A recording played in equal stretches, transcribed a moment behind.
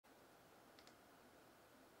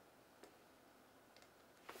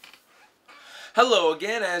Hello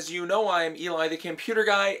again, as you know, I am Eli the Computer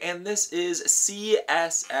Guy, and this is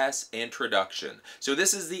CSS Introduction. So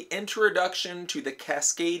this is the introduction to the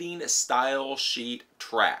cascading style sheet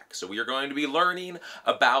track. So we are going to be learning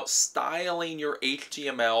about styling your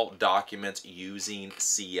HTML documents using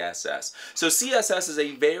CSS. So CSS is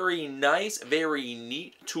a very nice, very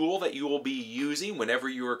neat tool that you will be using whenever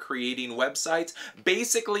you are creating websites,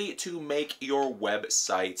 basically to make your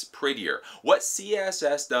websites prettier. What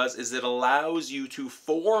CSS does is it allows you to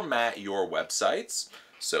format your websites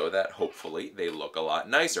so that hopefully they look a lot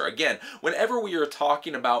nicer. Again, whenever we are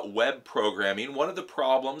talking about web programming, one of the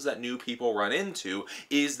problems that new people run into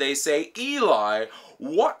is they say, Eli,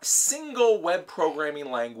 what single web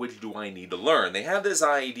programming language do I need to learn? They have this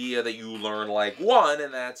idea that you learn like one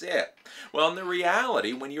and that's it. Well, in the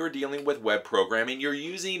reality, when you're dealing with web programming, you're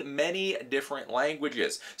using many different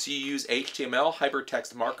languages. So you use HTML,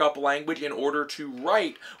 hypertext markup language, in order to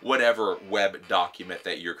write whatever web document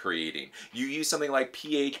that you're creating. You use something like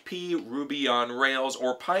PHP, Ruby on Rails,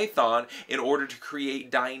 or Python in order to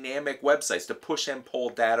create dynamic websites, to push and pull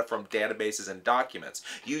data from databases and documents.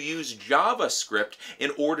 You use JavaScript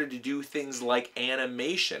in order to do things like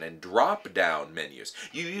animation and drop-down menus.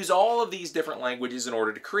 You use all of these different languages in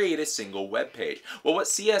order to create a single web page. Well, what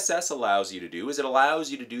CSS allows you to do is it allows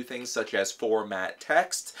you to do things such as format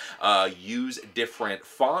text, use different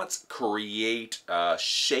fonts, create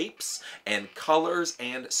shapes and colors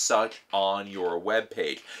and such on your web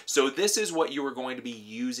page. So this is what you are going to be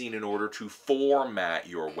using in order to format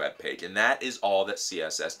your web page, and that is all that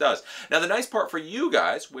CSS does. Now, the nice part for you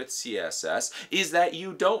guys with CSS is that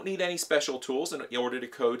you don't need any special tools in order to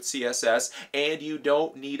code CSS, and you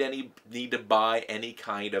don't need to buy any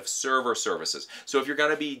kind of server services. So if you're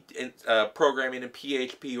going to be programming in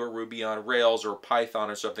PHP or Ruby on Rails or Python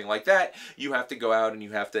or something like that, you have to go out and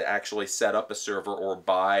you have to actually set up a server or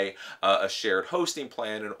buy a shared hosting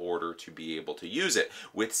plan in order to be able to use it.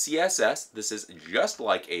 With CSS, this is just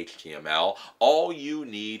like HTML. All you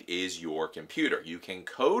need is your computer. You can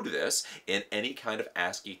code this in any kind of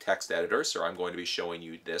ASCII text editor, so I'm going to be showing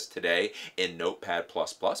you this today in Notepad++,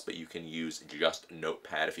 but you can use just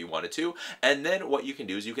Notepad if you wanted to. And then what you can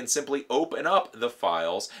do is you can simply open up the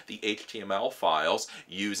files, the HTML files,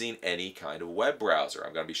 using any kind of web browser.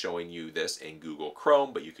 I'm going to be showing you this in Google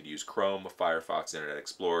Chrome, but you could use Chrome, Firefox, Internet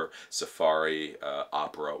Explorer, Safari,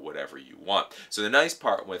 Opera, whatever you want. So the nice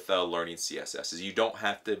part with learning CSS is you don't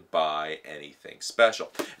have to buy anything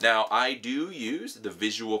special. Now, I do use the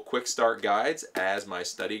visual quick start guides as my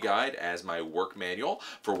study guide, as my work manual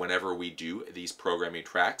for whenever we do these programming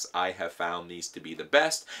tracks. I have found these to be the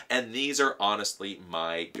best, and these are honestly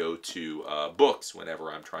my go-to books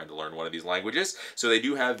whenever I'm trying to learn one of these languages. So they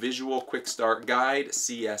do have visual quick start guide,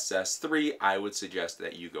 CSS 3. I would suggest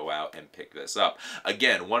that you go out and pick this up.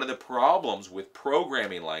 Again, one of the problems with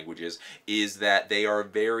programming languages is that they are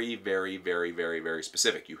very, very, very, very, very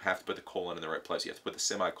specific. You have to put the colon in the right place. You have to put the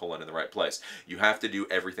semicolon in the right place. You have to do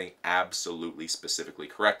everything absolutely specifically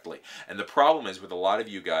correctly. And the problem is with a lot of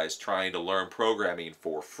you guys trying to learn programming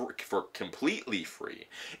for completely free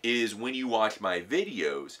is when you watch my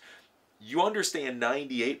videos, you understand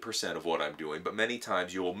 98% of what I'm doing, but many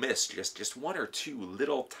times you will miss just one or two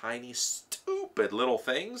little tiny stupid little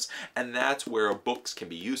things, and that's where books can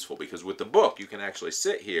be useful, because with the book you can actually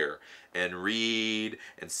sit here and read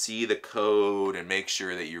and see the code and make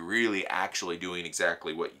sure that you're really actually doing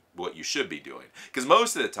exactly what you should be doing. Because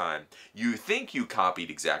most of the time you think you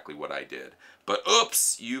copied exactly what I did, but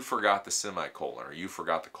oops, you forgot the semicolon, or you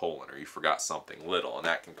forgot the colon, or you forgot something little, and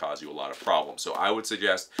that can cause you a lot of problems. So I would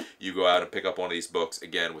suggest you go out and pick up one of these books,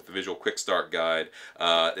 again, with the Visual Quick Start Guide.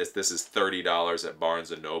 This is $30 at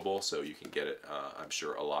Barnes & Noble, so you can get it, I'm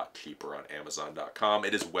sure, a lot cheaper on Amazon.com.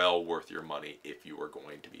 It is well worth your money if you are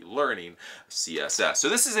going to be learning CSS. So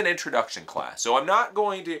this is an introduction class, so I'm not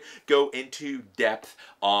going to go into depth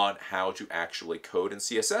on how to actually code in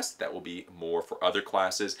CSS. That will be more for other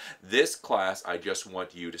classes. This class, I just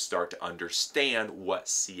want you to start to understand what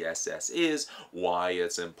CSS is, why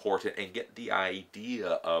it's important, and get the idea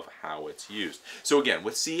of how it's used. So again,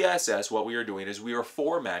 with CSS, what we are doing is we are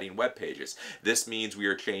formatting web pages. This means we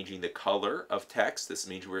are changing the color of text. This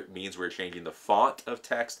means we're changing the font of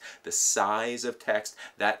text, the size of text,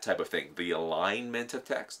 that type of thing, the alignment of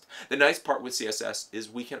text. The nice part with CSS is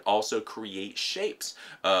we can also create shapes.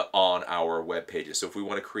 on our web pages. So if we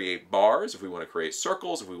want to create bars, if we want to create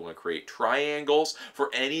circles, if we want to create triangles, for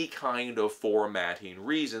any kind of formatting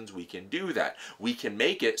reasons, we can do that. We can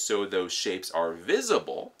make it so those shapes are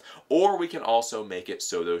visible, or we can also make it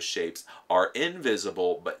so those shapes are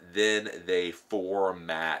invisible, but then they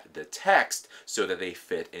format the text so that they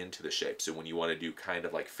fit into the shape. So when you want to do kind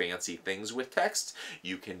of like fancy things with text,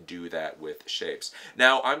 you can do that with shapes.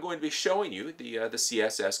 Now I'm going to be showing you the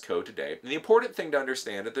CSS code today. And the important thing to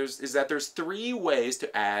understand is that there's 3 ways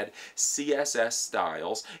to add CSS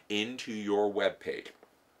styles into your web page.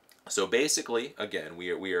 So basically, again, we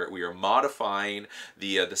are modifying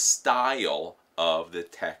the style of the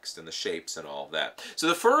text and the shapes and all that. So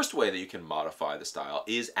the first way that you can modify the style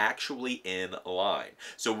is actually inline.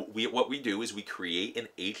 So what we do is we create an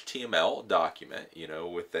HTML document, you know,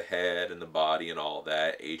 with the head and the body and all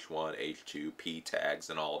that, H1, H2, P tags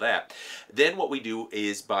and all that. Then what we do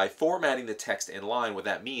is by formatting the text inline, what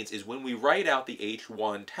that means is when we write out the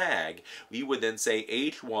H1 tag, we would then say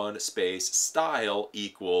H1 space style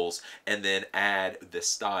equals, and then add the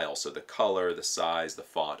style. So the color, the size, the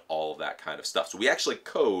font, all of that kind of stuff. So we actually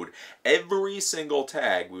code every single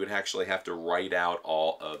tag. We would actually have to write out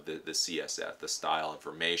all of the CSS, the style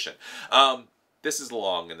information. This is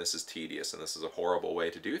long and this is tedious and this is a horrible way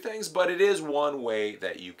to do things, but it is one way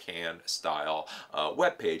that you can style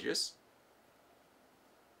web pages.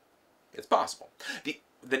 It's possible.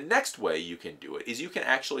 The next way you can do it is you can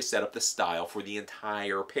actually set up the style for the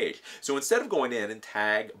entire page. So instead of going in and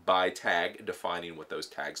tag by tag defining what those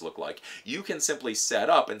tags look like, you can simply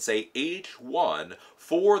set up and say H1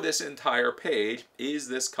 for this entire page is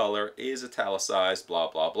this color, is italicized,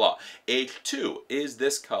 blah, blah, blah. H2 is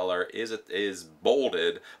this color, is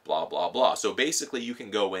bolded, blah, blah, blah. So basically you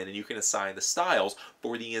can go in and you can assign the styles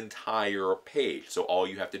for the entire page. So all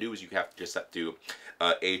you have to do is you have to just have to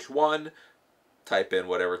H1, type in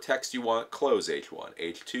whatever text you want, close H1.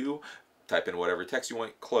 H2, type in whatever text you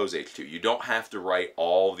want, close H2. You don't have to write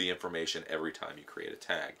all the information every time you create a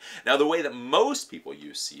tag. Now, the way that most people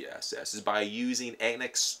use CSS is by using an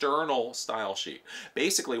external style sheet.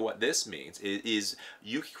 Basically, what this means is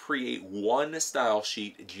you create one style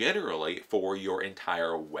sheet generally for your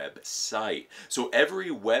entire website. So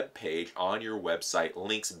every web page on your website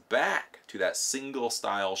links back to that single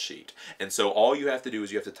style sheet. And so all you have to do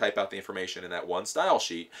is you have to type out the information in that one style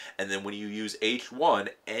sheet, and then when you use H1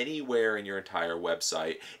 anywhere in your entire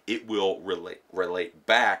website, it will relate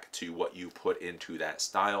back to what you put into that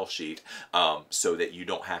style sheet, so that you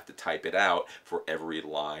don't have to type it out for every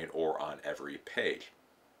line or on every page.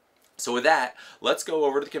 So with that, let's go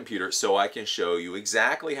over to the computer so I can show you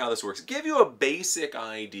exactly how this works, give you a basic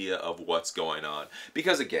idea of what's going on.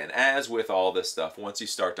 Because again, as with all this stuff, once you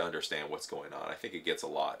start to understand what's going on, I think it gets a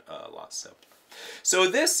lot simpler. So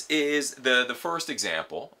this is the first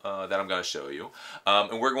example that I'm going to show you,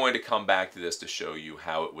 and we're going to come back to this to show you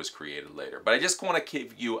how it was created later. But I just want to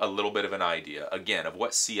give you a little bit of an idea, again, of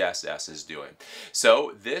what CSS is doing.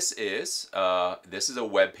 So this is a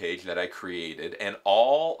web page that I created, and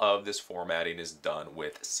all of this formatting is done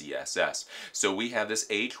with CSS. So we have this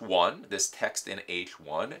H1, this text in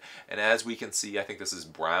H1, and as we can see, I think this is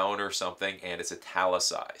brown or something, and it's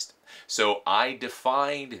italicized. So I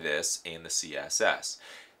defined this in the CSS.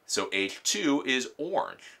 So H2 is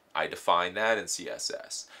orange. I defined that in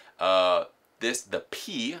CSS. The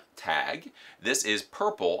P tag, this is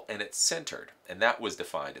purple and it's centered, and that was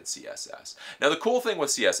defined in CSS. Now the cool thing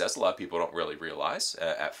with CSS, a lot of people don't really realize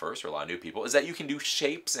at first, or a lot of new people, is that you can do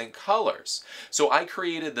shapes and colors. So I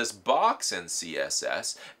created this box in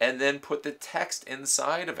CSS and then put the text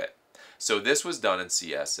inside of it. So this was done in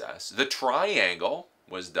CSS. The triangle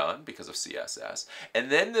was done because of CSS.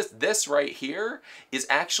 And then this right here is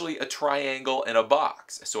actually a triangle in a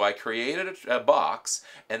box. So I created a box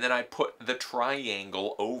and then I put the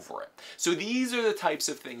triangle over it. So these are the types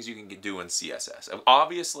of things you can do in CSS.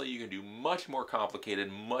 Obviously you can do much more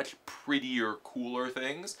complicated, much prettier, cooler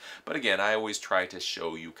things. But again, I always try to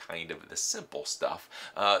show you kind of the simple stuff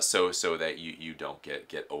so that you don't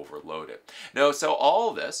get overloaded. No, so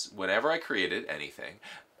all this, whenever I created anything,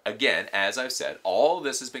 again, as I've said, all of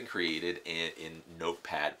this has been created in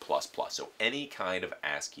Notepad++, so any kind of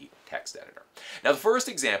ASCII text editor. Now, the first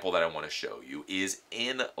example that I want to show you is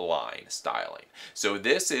inline styling. So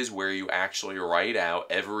this is where you actually write out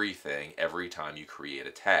everything every time you create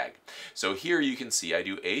a tag. So here you can see I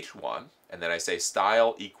do H1, and then I say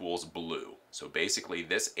style equals blue. So basically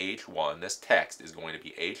this H1, this text is going to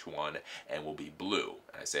be H1 and will be blue.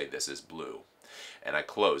 I say this is blue, and I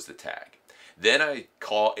close the tag. Then I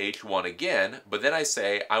call H1 again, but then I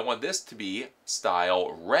say I want this to be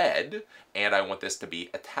style red, and I want this to be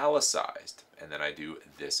italicized. And then I do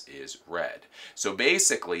this is red. So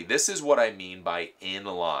basically, this is what I mean by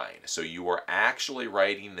inline. So you are actually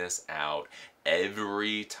writing this out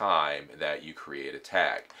every time that you create a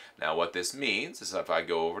tag. Now what this means is if I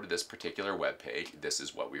go over to this particular web page, this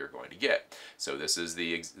is what we are going to get. So this is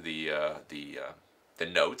the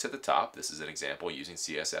notes at the top. This is an example using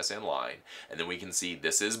CSS Inline. And then we can see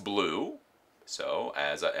this is blue. So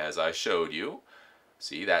as I showed you,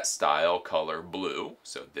 see that style color blue.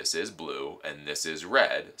 So this is blue and this is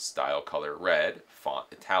red, style color red, font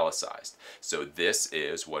italicized. So this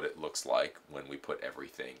is what it looks like when we put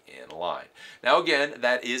everything in line. Now again,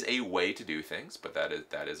 that is a way to do things, but that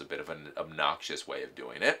is a bit of an obnoxious way of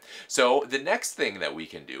doing it. So the next thing that we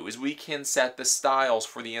can do is we can set the styles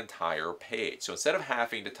for the entire page. So instead of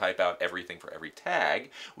having to type out everything for every tag,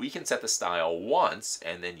 we can set the style once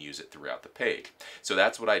and then use it throughout the page. So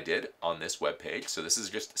that's what I did on this web page. So this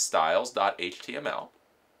is just styles.html.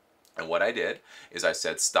 And what I did is I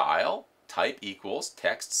said style type equals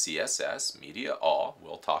text CSS media all.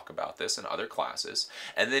 We'll talk about this in other classes.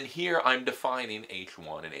 And then here I'm defining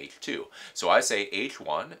H1 and H2. So I say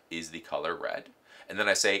H1 is the color red, and then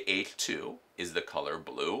I say H2 is the color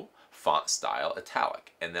blue, font style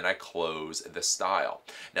italic, and then I close the style.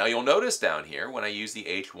 Now you'll notice down here when I use the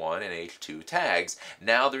H1 and H2 tags,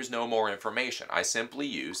 now there's no more information. I simply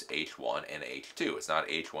use H1 and H2. It's not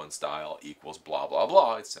H1 style equals blah blah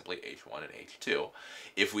blah, it's simply H1 and H2.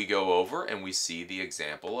 If we go over and we see the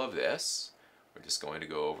example of this, we're just going to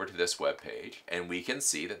go over to this web page and we can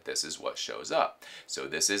see that this is what shows up. So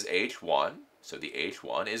this is H1, so the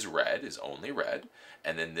H1 is red, is only red.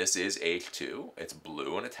 And then this is H2, it's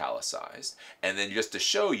blue and italicized. And then just to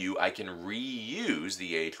show you, I can reuse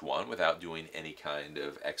the H1 without doing any kind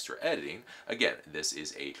of extra editing. Again, this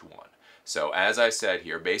is H1. So as I said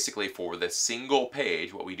here, basically for the single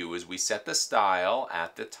page, what we do is we set the style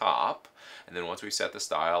at the top. And then once we set the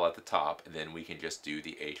style at the top, then we can just do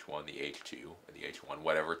the H1, the H2, the H1,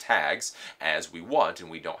 whatever tags as we want, and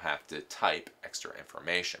we don't have to type extra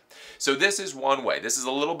information. So this is one way. This is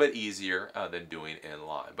a little bit easier than doing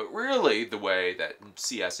inline. But really the way that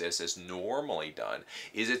CSS is normally done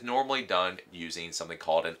is it's normally done using something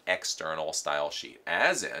called an external style sheet.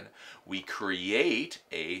 As in, we create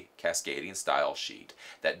a cascading style sheet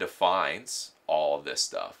that defines all of this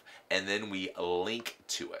stuff, and then we link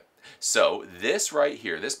to it. So this right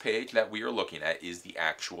here, this page that we are looking at is the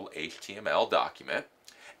actual HTML document.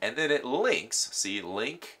 And then it links, see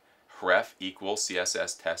link ref equals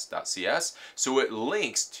CSS test.cs. So it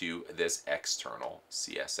links to this external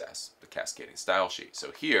CSS, the cascading style sheet.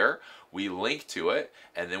 So here we link to it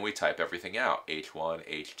and then we type everything out. H1,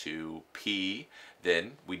 H2, P.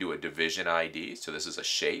 Then we do a division ID. So this is a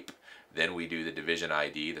shape. Then we do the division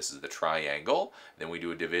ID, this is the triangle. Then we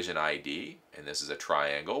do a division ID, and this is a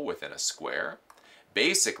triangle within a square.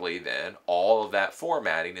 Basically then, all of that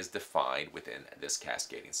formatting is defined within this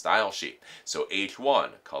cascading style sheet. So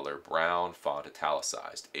H1, color brown, font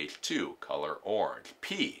italicized. H2, color orange.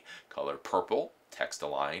 P, color purple, text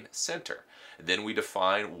align, center. Then we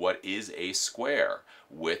define what is a square.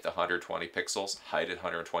 Width 120 pixels, height at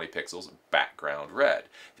 120 pixels, background red.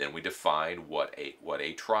 Then we define what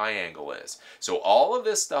a triangle is. So all of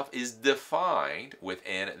this stuff is defined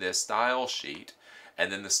within this style sheet,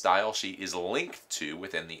 and then the style sheet is linked to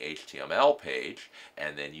within the HTML page,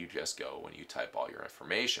 and then you just go and you type all your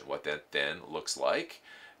information. What that then looks like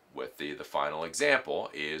with the final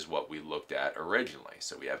example is what we looked at originally.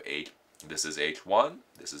 So we have this is H1,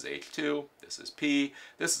 this is H2, this is P,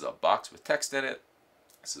 this is a box with text in it.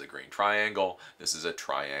 This is a green triangle. This is a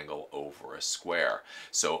triangle over a square.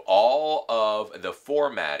 So all of the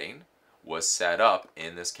formatting was set up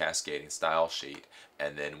in this cascading style sheet,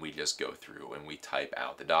 and then we just go through and we type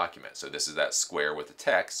out the document. So this is that square with the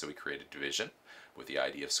text, so we create a division with the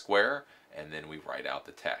ID of square, and then we write out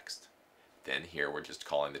the text. Then here we're just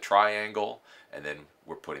calling the triangle, and then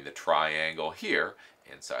we're putting the triangle here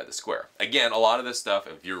inside the square. Again, a lot of this stuff,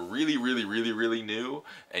 if you're really new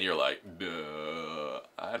and you're like, duh,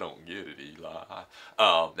 I don't get it,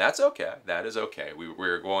 Eli. That's okay. That is okay.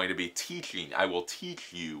 We're going to be teaching. I will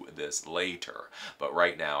teach you this later. But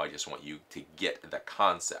right now, I just want you to get the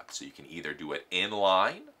concept. So you can either do it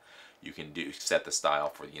inline, you can set the style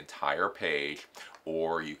for the entire page,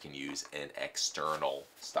 or you can use an external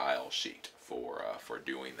style sheet for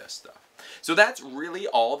doing this stuff. So that's really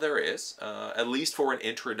all there is, at least for an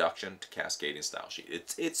introduction to cascading style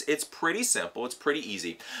sheet. It's pretty simple. It's pretty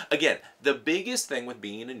easy. Again, the biggest thing with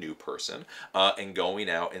being a new person and going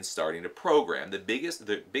out and starting to program, the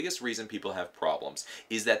biggest reason people have problems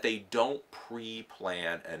is that they don't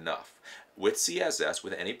pre-plan enough. With CSS,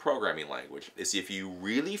 with any programming language, is if you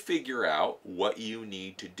really figure out what you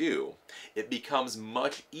need to do, it becomes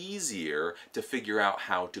much easier to figure out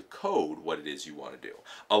how to code what it is you want to do.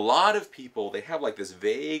 A lot of people, they have like this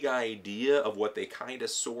vague idea of what they kind of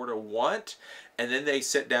sort of want, and then they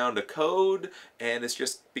sit down to code, and it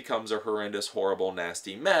just becomes a horrendous, horrible,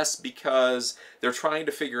 nasty mess because they're trying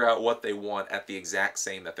to figure out what they want at the exact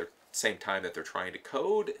same time that they're trying to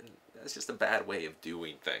code. That's just a bad way of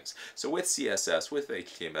doing things. So with CSS, with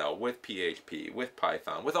HTML, with PHP, with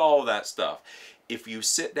Python, with all of that stuff, if you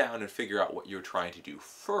sit down and figure out what you're trying to do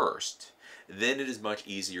first, then it is much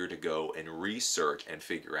easier to go and research and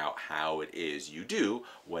figure out how it is you do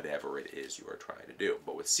whatever it is you are trying to do.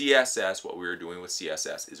 But with CSS, what we're doing with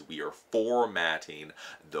CSS is we are formatting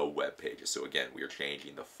the web pages. So again, we are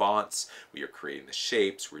changing the fonts, we are creating the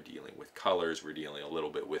shapes, we're dealing with colors, we're dealing a little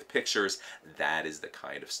bit with pictures. That is the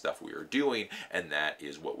kind of stuff we are doing, and that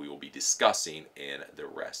is what we will be discussing in the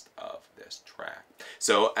rest of this track.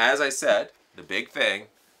 So as I said, the big thing,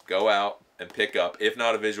 go out and pick up, if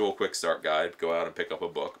not a visual quick start guide, go out and pick up a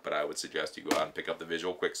book, but I would suggest you go out and pick up the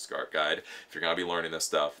visual quick start guide. If you're going to be learning this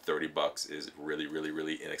stuff, 30 bucks is really, really,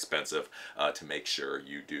 really inexpensive to make sure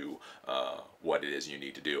you do what it is you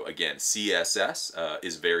need to do. Again, CSS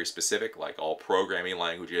is very specific, like all programming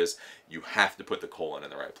languages. You have to put the colon in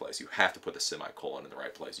the right place. You have to put the semicolon in the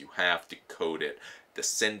right place. You have to code it.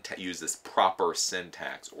 Use this proper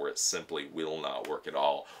syntax, or it simply will not work at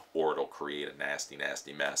all, or it'll create a nasty,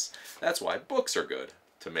 nasty mess. That's why books are good,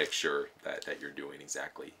 to make sure that you're doing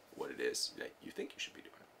exactly what it is that you think you should be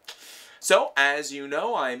doing. So, as you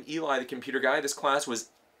know, I'm Eli the Computer Guy. This class was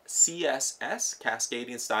CSS,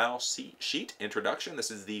 Cascading Style Sheet Introduction.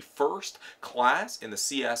 This is the first class in the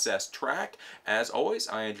CSS track. As always,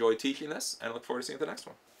 I enjoy teaching this, and I look forward to seeing you at the next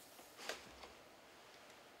one.